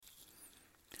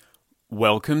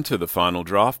Welcome to the Final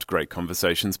Draft Great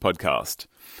Conversations podcast.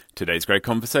 Today's great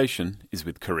conversation is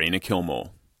with Karina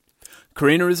Kilmore.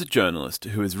 Karina is a journalist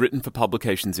who has written for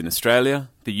publications in Australia,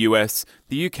 the US,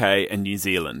 the UK and New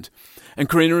Zealand. And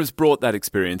Karina has brought that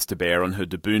experience to bear on her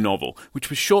debut novel, which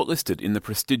was shortlisted in the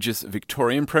prestigious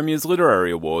Victorian Premier's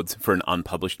Literary Awards for an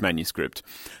unpublished manuscript.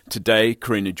 Today,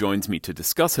 Karina joins me to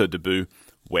discuss her debut,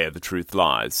 Where the Truth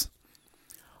Lies.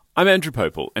 I'm Andrew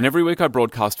Popel, and every week I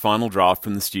broadcast Final Draft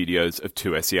from the studios of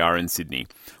 2SER in Sydney.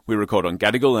 We record on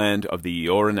Gadigal land of the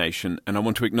Eora Nation, and I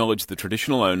want to acknowledge the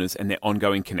traditional owners and their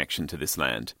ongoing connection to this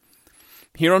land.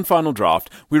 Here on Final Draft,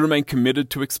 we remain committed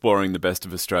to exploring the best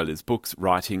of Australia's books,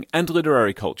 writing and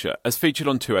literary culture as featured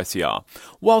on 2SER,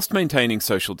 whilst maintaining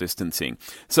social distancing.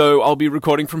 So I'll be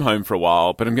recording from home for a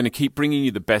while, but I'm going to keep bringing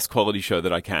you the best quality show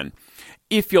that I can.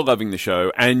 If you're loving the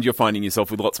show and you're finding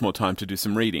yourself with lots more time to do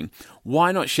some reading,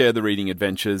 why not share the reading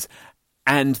adventures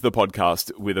and the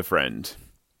podcast with a friend?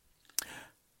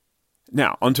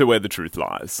 Now, onto Where the Truth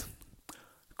Lies.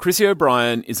 Chrissy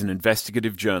O'Brien is an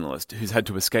investigative journalist who's had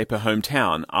to escape her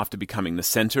hometown after becoming the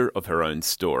centre of her own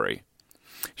story.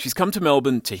 She's come to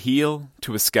Melbourne to heal,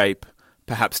 to escape,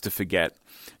 perhaps to forget.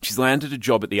 She's landed a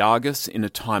job at the Argus in a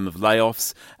time of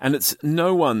layoffs, and it's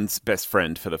no one's best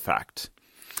friend for the fact.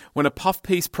 When a puff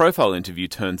piece profile interview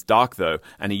turns dark, though,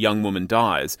 and a young woman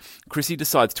dies, Chrissy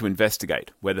decides to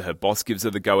investigate whether her boss gives her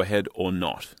the go-ahead or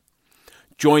not.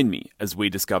 Join me as we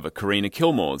discover Karina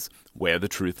Kilmore's Where the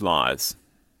Truth Lies.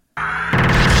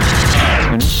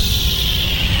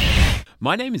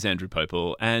 My name is Andrew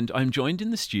Popel, and I'm joined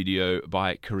in the studio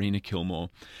by Karina Kilmore.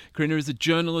 Karina is a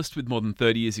journalist with more than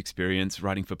 30 years' experience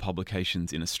writing for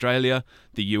publications in Australia,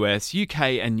 the US,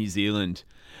 UK and New Zealand.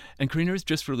 And Karina has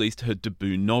just released her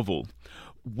debut novel.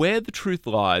 Where the Truth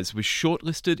Lies was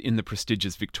shortlisted in the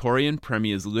prestigious Victorian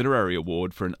Premier's Literary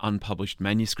Award for an unpublished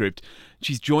manuscript.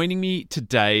 She's joining me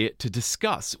today to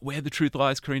discuss Where the Truth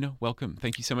Lies. Karina, welcome.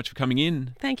 Thank you so much for coming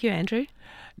in. Thank you, Andrew.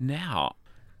 Now,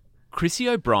 Chrissy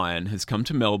O'Brien has come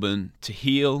to Melbourne to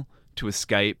heal, to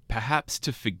escape, perhaps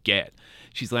to forget.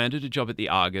 She's landed a job at the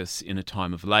Argus in a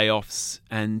time of layoffs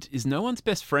and is no one's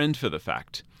best friend for the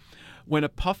fact. When a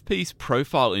puff piece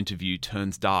profile interview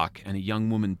turns dark and a young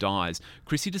woman dies,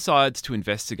 Chrissy decides to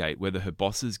investigate whether her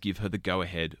bosses give her the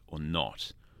go-ahead or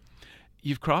not.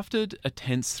 You've crafted a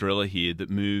tense thriller here that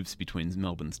moves between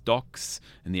Melbourne's docks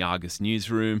and the Argus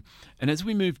newsroom, and as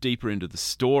we move deeper into the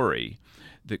story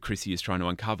that Chrissy is trying to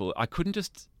uncover, I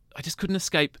just couldn't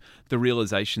escape the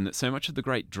realization that so much of the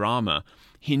great drama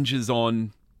hinges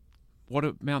on what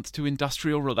amounts to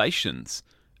industrial relations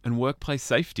and workplace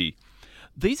safety.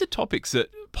 These are topics that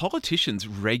politicians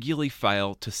regularly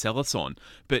fail to sell us on,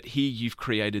 but here you've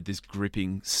created this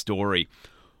gripping story.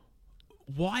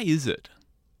 Why is it,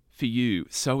 for you,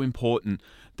 so important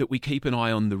that we keep an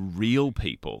eye on the real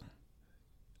people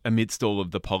amidst all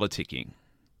of the politicking?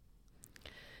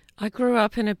 I grew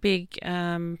up in a big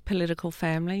political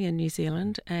family in New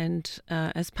Zealand, and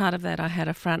as part of that I had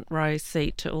a front row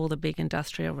seat to all the big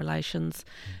industrial relations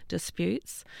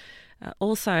disputes.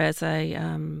 Also, as a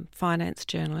finance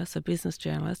journalist, a business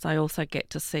journalist, I also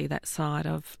get to see that side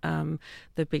of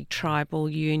the big tribal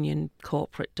union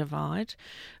corporate divide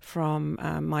from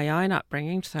my own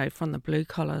upbringing, so from the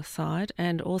blue-collar side,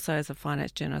 and also as a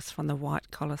finance journalist from the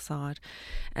white-collar side.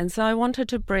 And so I wanted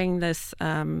to bring this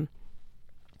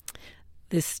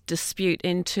dispute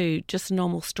into just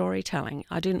normal storytelling.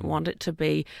 I didn't want it to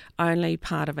be only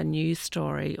part of a news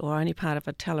story or only part of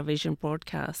a television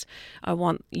broadcast. I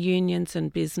want unions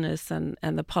and business and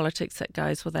the politics that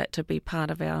goes with that to be part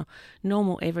of our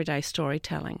normal everyday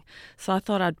storytelling. So I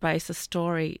thought I'd base a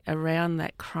story around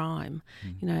that crime,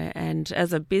 and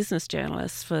as a business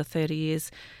journalist for 30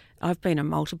 years, I've been a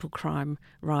multiple crime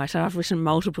writer. I've written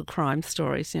multiple crime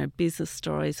stories, business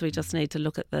stories. We just need to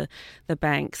look at the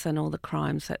banks and all the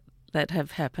crimes that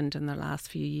have happened in the last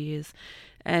few years.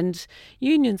 And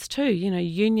unions too,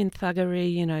 union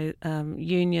thuggery,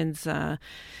 unions,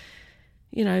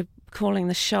 calling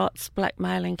the shots,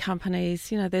 blackmailing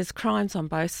companies. There's crimes on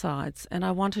both sides. And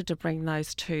I wanted to bring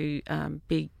those two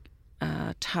big,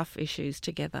 tough issues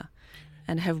together.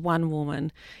 And have one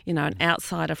woman, an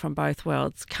outsider from both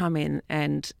worlds, come in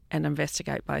and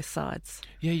investigate both sides.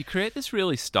 Yeah, you create this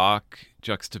really stark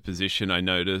juxtaposition, I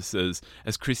notice,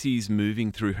 as Chrissy's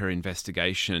moving through her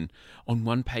investigation. On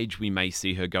one page, we may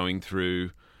see her going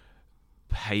through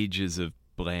pages of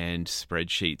bland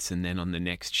spreadsheets, and then on the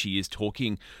next, she is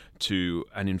talking to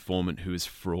an informant who is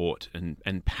fraught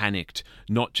and panicked,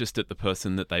 not just at the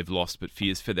person that they've lost, but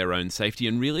fears for their own safety.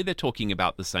 And really, they're talking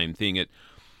about the same thing.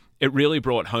 it really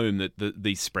brought home that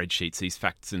these spreadsheets, these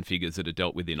facts and figures that are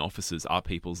dealt with in offices are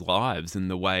people's lives, and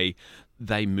the way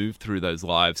they move through those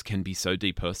lives can be so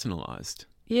depersonalised.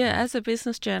 Yeah, as a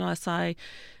business journalist, I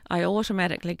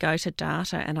automatically go to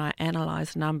data and I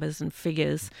analyse numbers and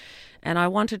figures. And I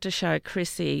wanted to show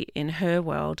Chrissy in her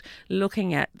world,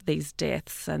 looking at these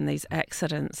deaths and these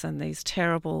accidents and these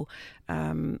terrible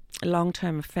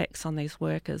long-term effects on these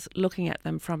workers, looking at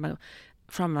them from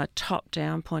a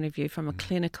top-down point of view, from a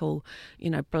clinical,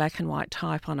 black and white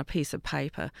type on a piece of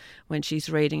paper when she's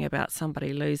reading about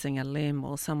somebody losing a limb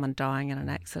or someone dying in an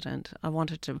accident. I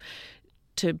wanted to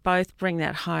both bring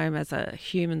that home as a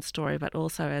human story, but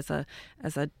also as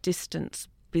a distant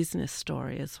business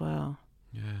story as well.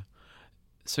 Yeah.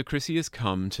 So Chrissy has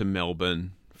come to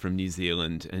Melbourne from New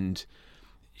Zealand, and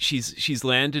she's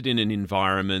landed in an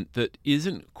environment that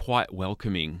isn't quite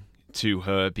welcoming to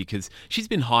her because she's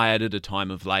been hired at a time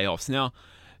of layoffs. Now,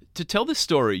 to tell this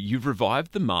story, you've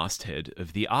revived the masthead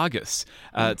of the Argus.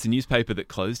 It's a newspaper that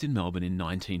closed in Melbourne in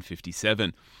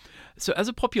 1957. So as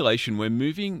a population, we're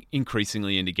moving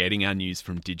increasingly into getting our news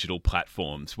from digital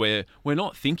platforms where we're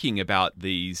not thinking about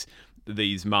these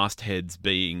mastheads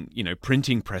being,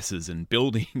 printing presses and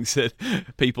buildings that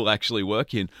people actually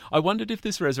work in. I wondered if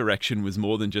this resurrection was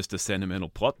more than just a sentimental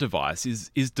plot device.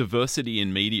 Is diversity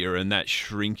in media and that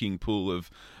shrinking pool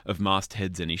of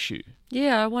mastheads an issue?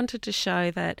 Yeah, I wanted to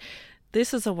show that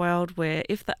this is a world where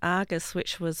if the Argus,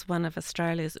 which was one of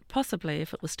Australia's, possibly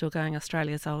if it was still going,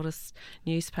 Australia's oldest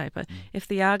newspaper, if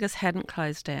the Argus hadn't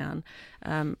closed down,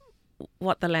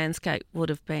 what the landscape would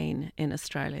have been in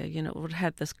Australia. It would have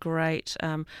had this great,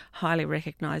 highly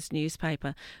recognised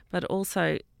newspaper, but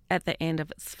also at the end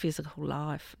of its physical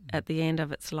life, at the end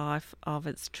of its life, of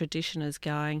its tradition is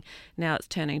going. Now it's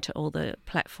turning to all the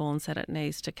platforms that it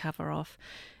needs to cover off.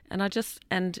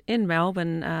 And in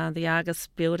Melbourne, the Argus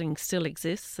building still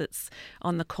exists. It's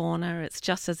on the corner. It's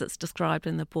just as it's described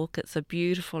in the book. It's a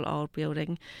beautiful old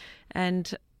building.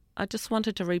 And I just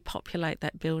wanted to repopulate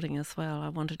that building as well. I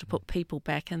wanted to put people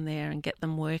back in there and get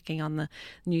them working on the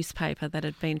newspaper that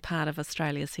had been part of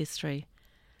Australia's history.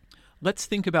 Let's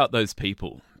think about those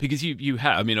people, because you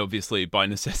have, obviously by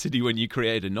necessity when you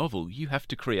create a novel, you have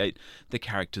to create the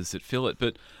characters that fill it.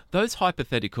 But those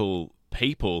hypothetical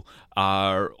people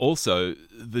are also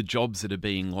the jobs that are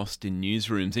being lost in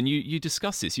newsrooms. And you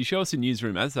discuss this. You show us a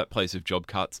newsroom as that place of job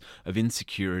cuts, of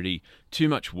insecurity, too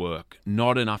much work,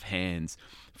 not enough hands.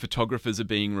 Photographers are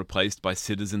being replaced by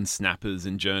citizen snappers,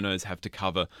 and journos have to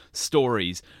cover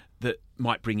stories that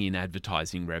might bring in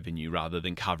advertising revenue rather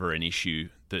than cover an issue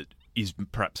that is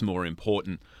perhaps more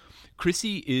important.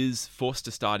 Chrissy is forced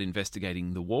to start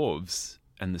investigating the wharves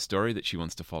and the story that she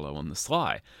wants to follow on the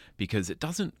sly, because it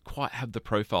doesn't quite have the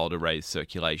profile to raise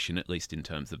circulation, at least in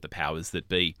terms of the powers that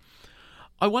be.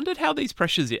 I wondered how these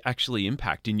pressures actually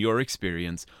impact, in your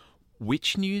experience,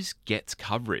 which news gets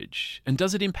coverage, and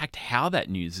does it impact how that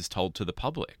news is told to the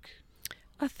public?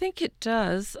 I think it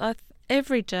does.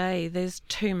 Every day there's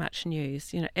too much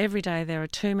news. Every day there are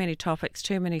too many topics,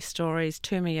 too many stories,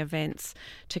 too many events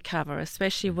to cover,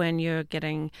 especially when you're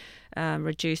getting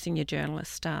reducing your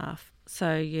journalist staff.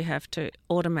 So you have to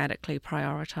automatically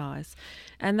prioritise.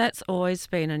 And that's always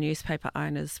been a newspaper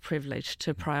owner's privilege,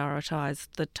 to prioritise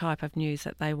the type of news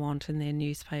that they want in their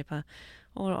newspaper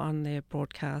or on their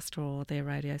broadcast or their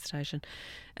radio station.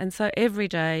 And so every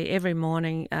day, every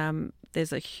morning,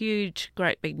 there's a huge,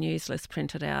 great big news list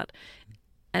printed out,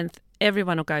 and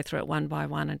everyone will go through it one by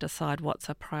one and decide what's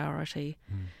a priority.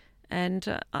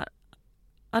 And I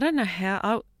don't know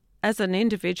how... As an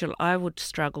individual, I would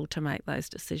struggle to make those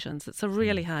decisions. It's a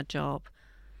really hard job.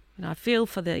 I feel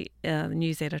for the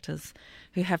news editors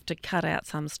who have to cut out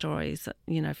some stories,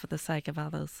 for the sake of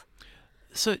others.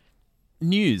 So,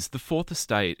 news, the fourth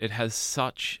estate, it has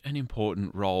such an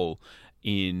important role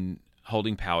in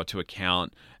holding power to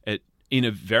account. It, in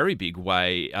a very big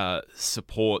way,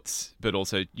 supports, but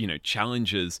also,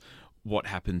 challenges what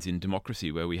happens in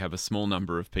democracy, where we have a small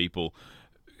number of people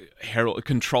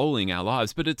controlling our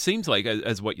lives. But it seems like,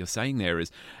 as what you're saying there is,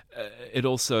 it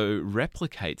also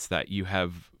replicates that. You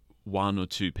have one or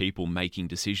two people making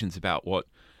decisions about what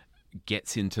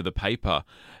gets into the paper.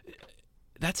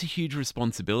 That's a huge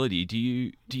responsibility. Do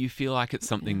you feel like it's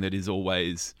something that is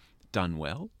always done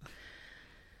well?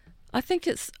 I think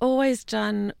it's always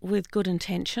done with good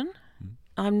intention.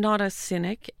 I'm not a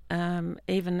cynic,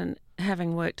 even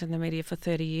having worked in the media for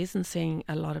 30 years and seeing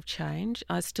a lot of change.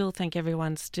 I still think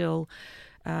everyone still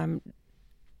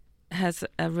has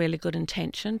a really good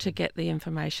intention to get the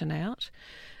information out.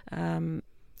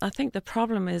 I think the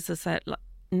problem is that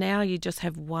now you just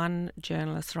have one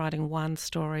journalist writing one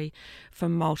story for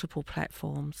multiple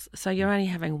platforms. So you're only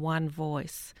having one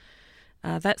voice.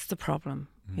 That's the problem.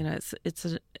 You know,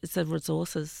 it's a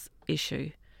resources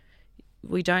issue.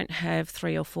 We don't have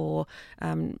 3 or 4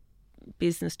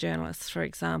 business journalists, for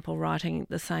example, writing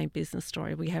the same business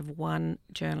story. We have one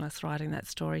journalist writing that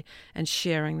story and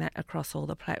sharing that across all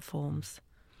the platforms.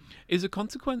 Is a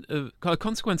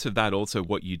consequence of that also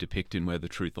what you depict in Where the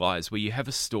Truth Lies, where you have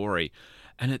a story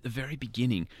and at the very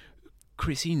beginning,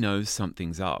 Chrissy knows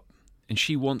something's up and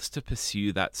she wants to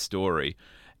pursue that story.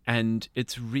 And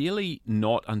it's really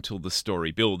not until the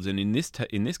story builds, and in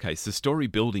this case, the story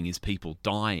building is people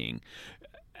dying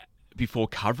before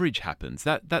coverage happens.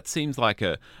 That seems like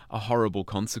a horrible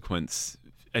consequence,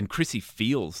 and Chrissy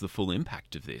feels the full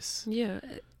impact of this. Yeah,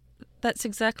 that's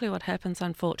exactly what happens,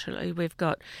 unfortunately. We've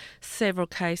got several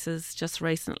cases just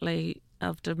recently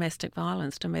of domestic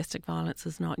violence. Domestic violence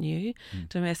is not new.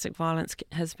 Domestic violence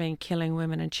has been killing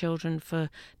women and children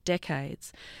for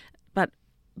decades. But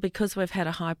because we've had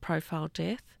a high-profile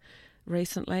death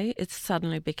recently, it's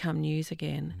suddenly become news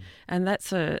again. And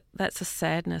that's a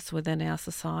sadness within our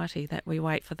society, that we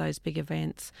wait for those big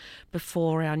events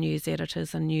before our news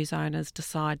editors and news owners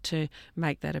decide to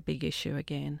make that a big issue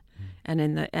again.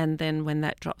 And then when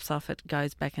that drops off, it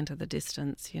goes back into the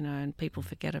distance, you know, and people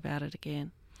forget about it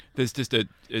again. There's just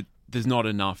there's not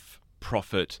enough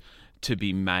profit to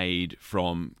be made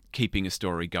from keeping a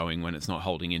story going when it's not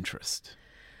holding interest.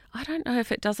 I don't know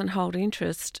if it doesn't hold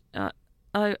interest.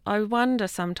 I wonder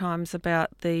sometimes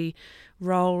about the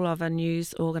role of a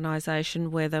news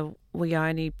organisation, whether we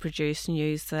only produce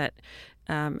news that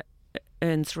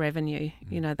earns revenue.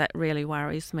 You know, that really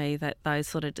worries me, that those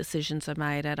sort of decisions are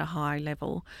made at a high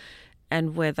level,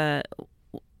 and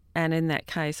in that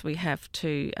case we have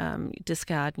to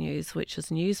discard news which is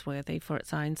newsworthy for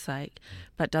its own sake,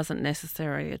 but doesn't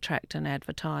necessarily attract an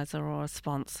advertiser or a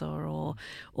sponsor or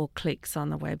clicks on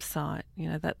the website. You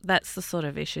know, that's the sort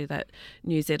of issue that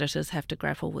news editors have to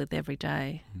grapple with every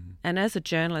day. And as a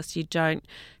journalist, you don't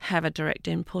have a direct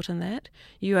input in that.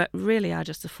 You really are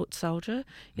just a foot soldier.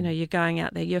 You know, you're going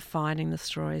out there, you're finding the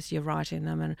stories, you're writing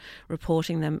them and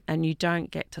reporting them, and you don't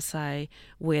get to say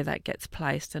where that gets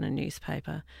placed in a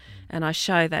newspaper. And I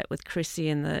show that with Chrissy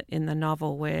in the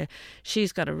novel, where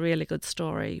she's got a really good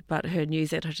story, but her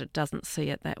news editor doesn't see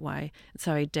it that way, and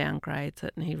so he downgrades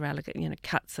it and he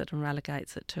cuts it and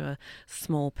relegates it to a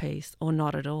small piece, or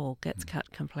not at all, gets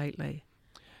cut completely.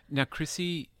 Now,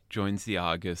 Chrissy joins the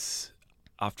Argus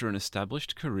after an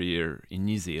established career in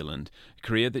New Zealand, a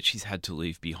career that she's had to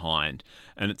leave behind,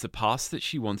 and it's a past that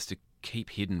she wants to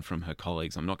keep hidden from her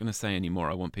colleagues. I'm not going to say any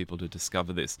more. I want people to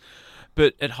discover this.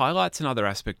 But it highlights another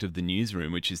aspect of the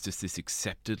newsroom, which is just this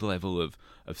accepted level of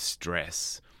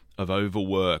stress, of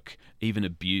overwork, even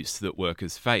abuse that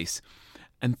workers face.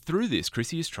 And through this,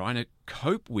 Chrissy is trying to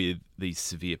cope with these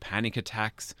severe panic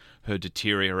attacks, her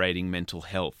deteriorating mental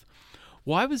health.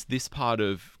 Why was this part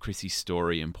of Chrissy's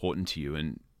story important to you?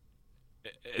 And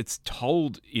it's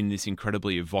told in this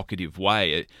incredibly evocative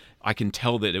way. I can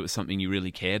tell that it was something you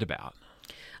really cared about.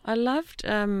 I loved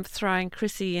throwing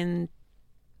Chrissy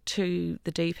into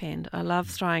the deep end. I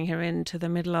loved throwing her into the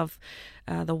middle of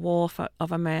the war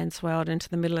of a man's world, into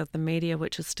the middle of the media,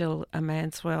 which is still a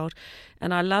man's world.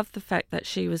 And I loved the fact that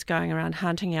she was going around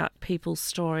hunting out people's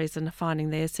stories and finding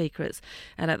their secrets,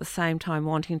 and at the same time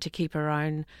wanting to keep her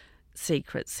own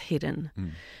secrets hidden.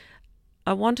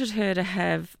 I wanted her to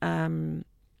have a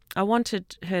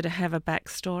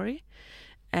backstory,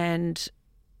 and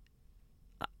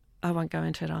I won't go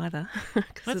into it either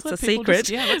because it's a secret.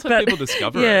 Let's let people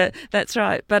discover it. Yeah, that's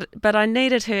right. But I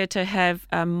needed her to have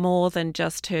more than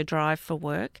just her drive for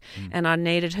work, and I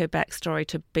needed her backstory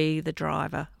to be the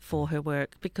driver for her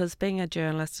work, because being a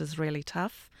journalist is really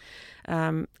tough.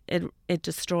 It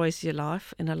destroys your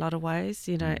life in a lot of ways.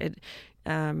 You know,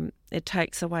 it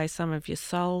takes away some of your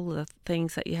soul, the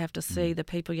things that you have to see, the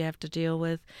people you have to deal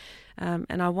with.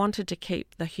 And I wanted to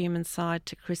keep the human side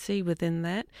to Chrissy within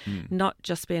that, not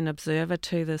just be an observer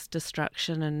to this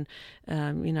destruction and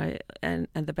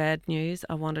the bad news.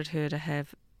 I wanted her to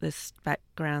have this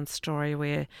background story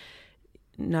where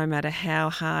no matter how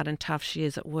hard and tough she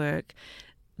is at work,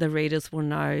 the readers will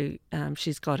know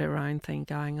she's got her own thing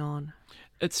going on.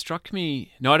 It struck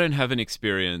me, I don't have an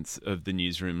experience of the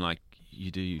newsroom like you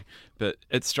do, but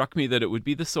it struck me that it would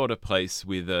be the sort of place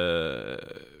with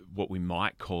what we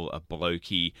might call a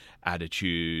blokey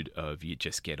attitude of you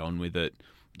just get on with it,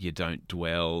 you don't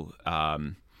dwell.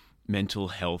 Mental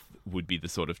health would be the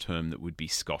sort of term that would be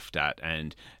scoffed at,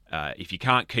 and if you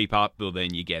can't keep up, well,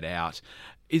 then you get out.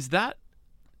 Is that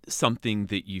something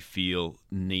that you feel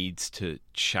needs to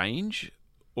change,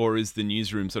 or is the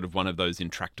newsroom sort of one of those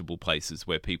intractable places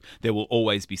where there will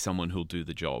always be someone who'll do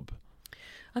the job?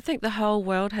 I think the whole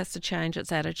world has to change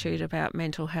its attitude about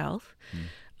mental health.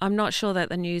 I'm not sure that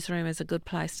the newsroom is a good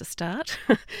place to start,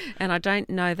 and I don't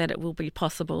know that it will be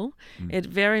possible. It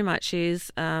very much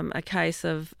is a case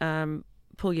of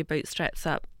pull your bootstraps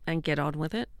up and get on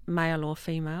with it, male or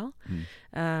female.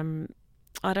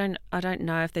 I don't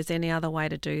know if there's any other way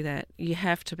to do that. You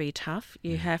have to be tough.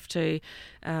 You have to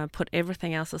put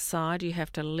everything else aside. You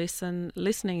have to listen.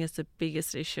 Listening is the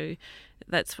biggest issue.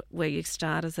 That's where you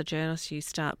start as a journalist. You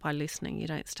start by listening. You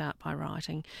don't start by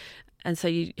writing. And so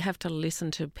you have to listen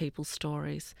to people's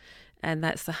stories. And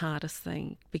that's the hardest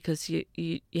thing, because you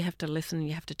have to listen.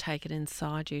 You have to take it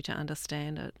inside you to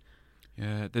understand it.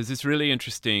 Yeah, there's this really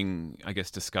interesting, I guess,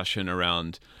 discussion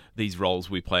around these roles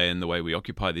we play and the way we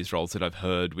occupy these roles that I've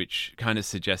heard, which kind of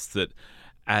suggests that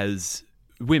as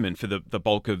women, for the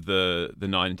bulk of the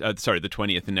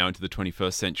 20th and now into the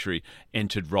 21st century,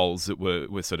 entered roles that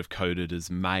were sort of coded as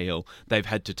male, they've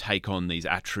had to take on these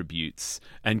attributes.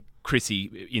 And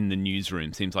Chrissy in the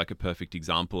newsroom seems like a perfect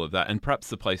example of that. And perhaps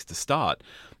the place to start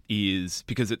is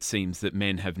because it seems that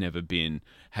men have never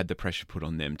had the pressure put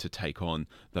on them to take on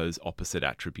those opposite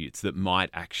attributes that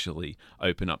might actually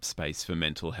open up space for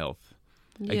mental health.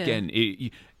 Yeah. Again,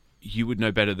 you would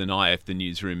know better than I if the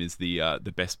newsroom is the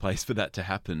best place for that to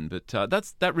happen. But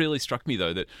that really struck me,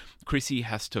 though, that Chrissy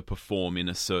has to perform in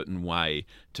a certain way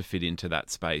to fit into that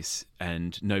space,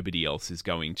 and nobody else is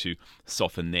going to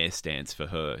soften their stance for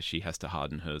her. She has to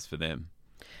harden hers for them.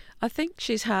 I think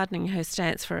she's hardening her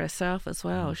stance for herself as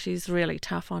well. She's really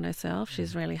tough on herself.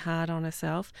 She's really hard on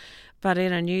herself. But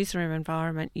in a newsroom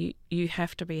environment, you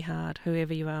have to be hard,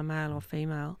 whoever you are, male or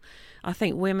female. I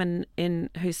think women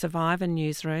who survive in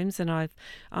newsrooms, and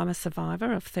I'm a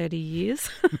survivor of 30 years,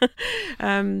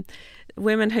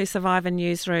 women who survive in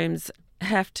newsrooms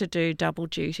have to do double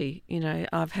duty. You know,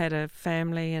 I've had a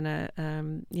family and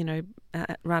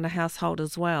run a household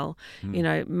as well. You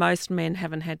know, most men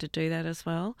haven't had to do that as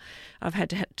well. I've had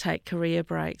to take career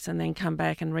breaks and then come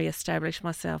back and re-establish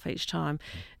myself each time.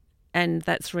 And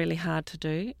that's really hard to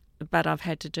do, but I've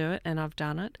had to do it and I've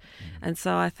done it. And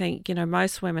so I think,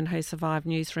 most women who survive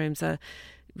newsrooms are,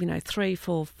 3,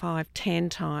 4, 5, 10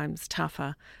 times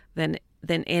tougher than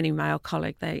any male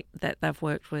colleague that they've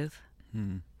worked with.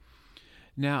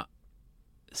 Now,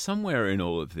 somewhere in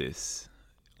all of this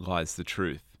lies the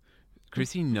truth.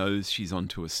 Chrissy knows she's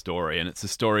onto a story, and it's a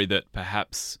story that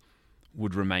perhaps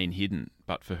would remain hidden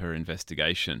but for her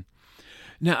investigation.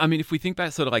 Now, I mean, if we think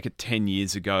back sort of like 10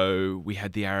 years ago, we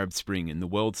had the Arab Spring and the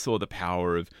world saw the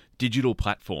power of digital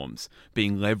platforms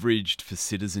being leveraged for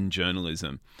citizen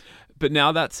journalism. But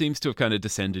now that seems to have kind of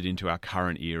descended into our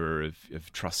current era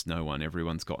of trust no one.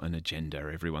 Everyone's got an agenda.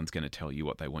 Everyone's going to tell you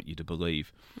what they want you to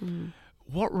believe.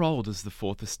 What role does the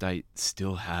Fourth Estate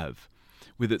still have,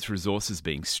 with its resources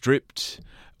being stripped,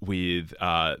 with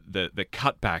the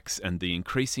cutbacks and the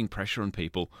increasing pressure on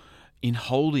people, in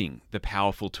holding the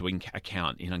powerful to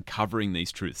account, in uncovering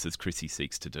these truths as Chrissy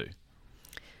seeks to do?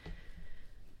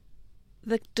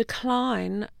 The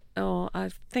decline, or I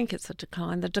think it's a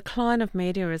decline, the decline of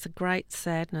media is a great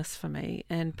sadness for me,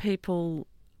 and people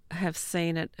have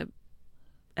seen it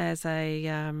as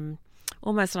a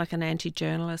almost like an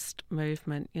anti-journalist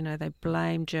movement. They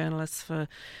blame journalists for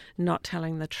not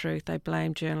telling the truth. They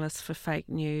blame journalists for fake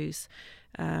news.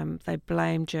 They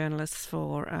blame journalists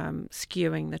for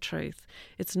skewing the truth.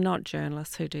 It's not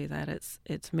journalists who do that.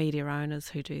 It's media owners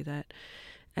who do that.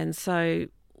 And so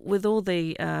with all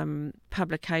the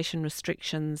publication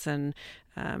restrictions and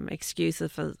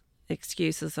excuses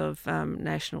of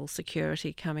national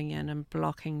security coming in and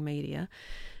blocking media,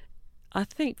 I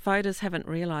think voters haven't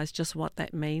realised just what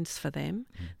that means for them.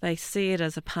 They see it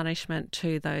as a punishment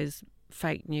to those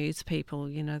fake news people,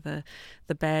 the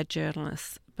bad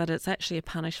journalists, but it's actually a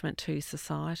punishment to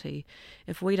society.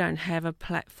 If we don't have a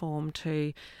platform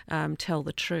to tell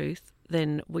the truth,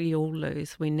 then we all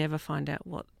lose. We never find out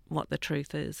what the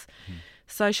truth is.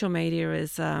 Social media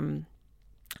is a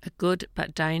good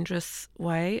but dangerous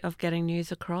way of getting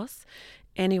news across.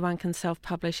 Anyone can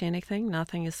self-publish anything.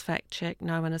 Nothing is fact-checked.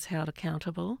 No one is held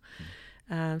accountable.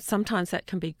 Sometimes that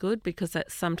can be good, because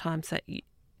sometimes that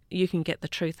you can get the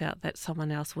truth out that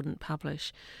someone else wouldn't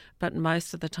publish. But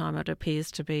most of the time it appears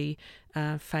to be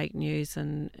fake news,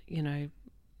 and,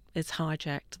 it's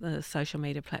hijacked. The social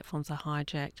media platforms are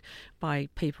hijacked by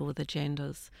people with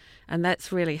agendas. And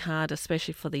that's really hard,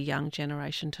 especially for the young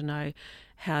generation, to know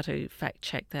how to fact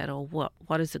check that, or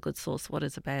what is a good source, what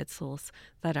is a bad source.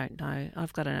 They don't know.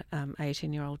 I've got an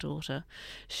 18-year-old daughter.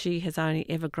 She has only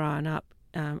ever grown up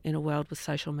in a world with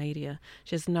social media.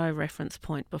 She has no reference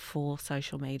point before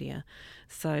social media.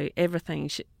 So everything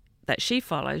that she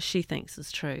follows, she thinks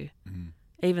is true,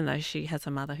 even though she has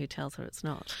a mother who tells her it's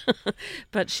not.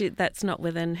 But that's not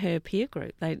within her peer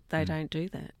group. They don't do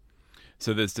that.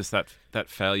 So there's just that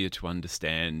failure to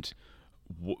understand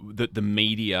that the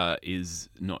media is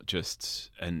not just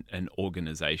an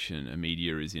organisation. A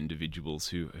media is individuals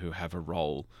who have a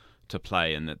role to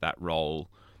play, and that role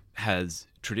has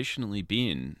traditionally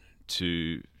been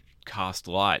to cast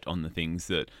light on the things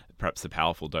that perhaps the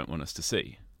powerful don't want us to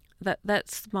see.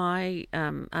 That's my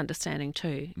understanding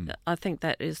too. I think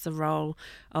that is the role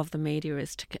of the media,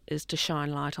 is to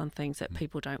shine light on things that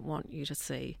people don't want you to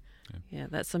see. Yeah,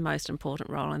 that's the most important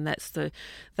role, and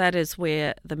that is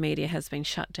where the media has been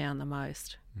shut down the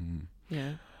most.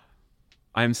 Yeah.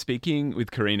 I am speaking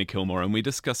with Karina Kilmore, and we're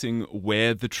discussing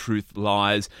Where the Truth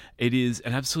Lies. It is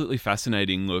an absolutely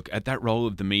fascinating look at that role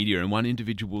of the media and one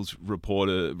individual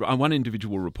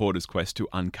reporter's quest to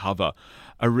uncover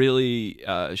a really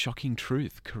shocking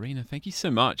truth. Karina, thank you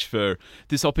so much for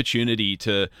this opportunity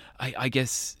to, I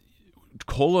guess,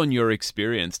 call on your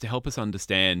experience to help us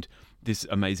understand this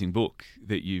amazing book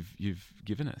that you've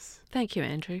given us. Thank you,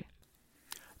 Andrew.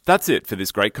 That's it for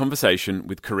this great conversation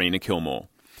with Karina Kilmore.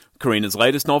 Karina's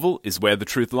latest novel is Where the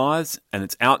Truth Lies, and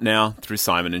it's out now through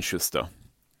Simon & Schuster.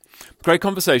 Great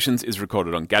Conversations is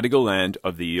recorded on Gadigal land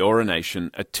of the Eora Nation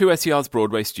at 2SER's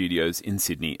Broadway Studios in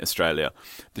Sydney, Australia.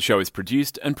 The show is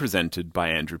produced and presented by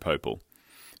Andrew Popel.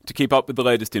 To keep up with the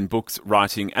latest in books,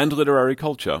 writing and literary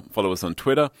culture, follow us on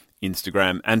Twitter,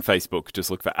 Instagram and Facebook. Just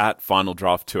look for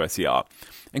 @FinalDraft2SER.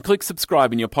 And click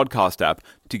subscribe in your podcast app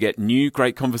to get new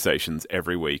Great Conversations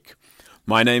every week.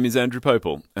 My name is Andrew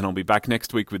Popel, and I'll be back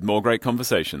next week with more great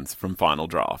conversations from Final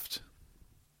Draft.